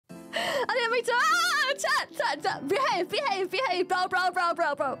me too. Ah, chat. Behave,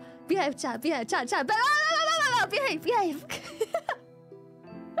 bro. Behave, chat. Behave.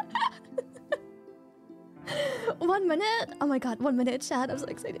 1 minute? Oh my god, 1 minute, chat. I'm so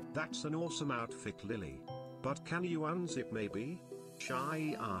excited. That's an awesome outfit, Lily. But can you unzip maybe?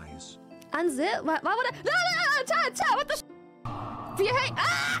 Shy eyes. Unzip? Why would I? No, chat, what the Behave.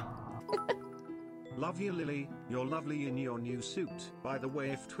 Ah! Love you, Lily. You're lovely in your new suit. By the way,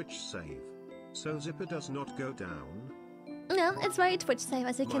 if Twitch save, so zipper does not go down. No, it's very Twitch safe,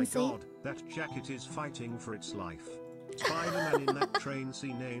 as you can see. My god, that jacket is fighting for its life. Spider-Man in that train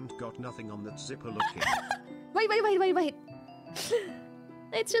scene named got nothing on that zipper looking. Wait.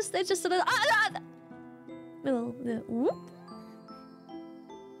 It's just a little. Little whoop.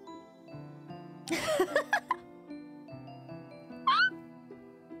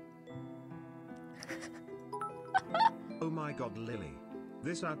 Oh my god, Lily.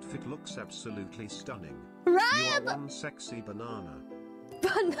 This outfit looks absolutely stunning. Right? You are one sexy banana. A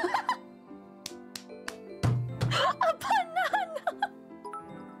banana?